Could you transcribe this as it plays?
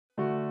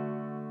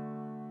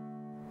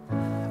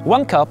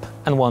1 cup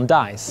and 1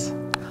 dice.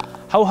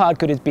 How hard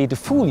could it be to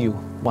fool you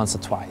once or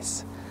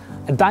twice?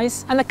 A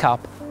dice and a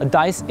cup, a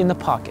dice in the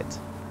pocket,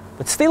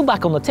 but still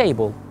back on the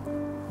table,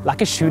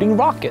 like a shooting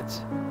rocket.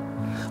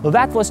 Well,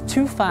 that was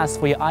too fast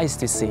for your eyes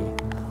to see.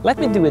 Let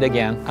me do it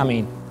again. I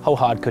mean, how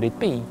hard could it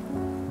be?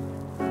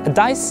 A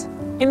dice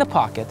in the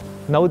pocket,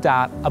 no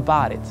doubt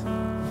about it,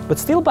 but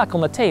still back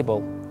on the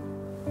table.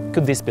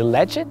 Could this be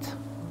legit?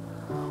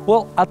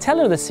 Well, I'll tell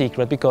you the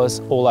secret, because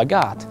all I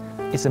got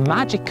is a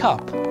magic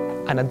cup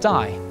and a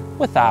die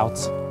without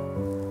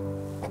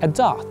a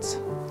dot.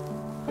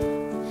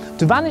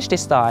 To vanish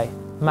this die,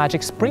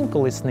 magic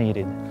sprinkle is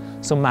needed,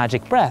 so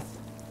magic breath,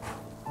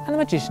 and the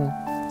magician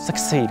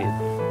succeeded.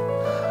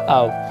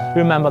 Oh,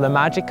 remember the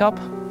magic cup?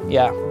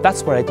 Yeah,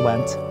 that's where it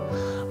went.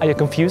 Are you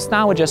confused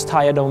now or just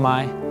tired of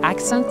my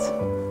accent?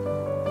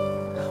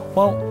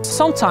 Well,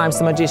 sometimes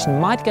the magician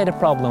might get a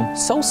problem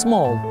so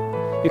small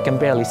you can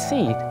barely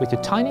see it with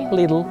your tiny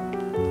little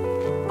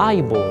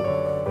eyeball.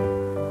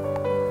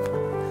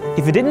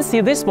 If you didn't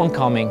see this one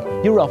coming,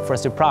 you're up for a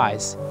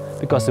surprise,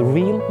 because the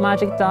real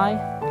magic die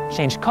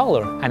changed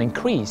color and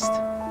increased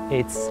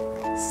its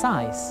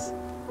size.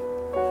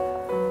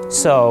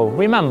 So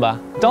remember,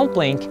 don't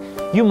blink,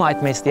 you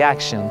might miss the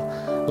action.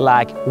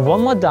 Like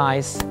 1 more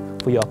dice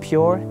for your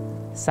pure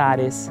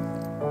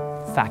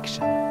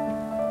satisfaction.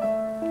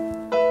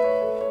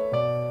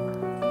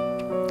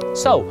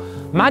 So,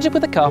 magic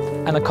with a cup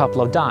and a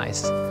couple of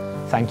dice.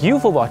 Thank you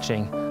for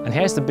watching, and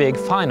here's the big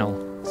final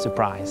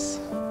surprise.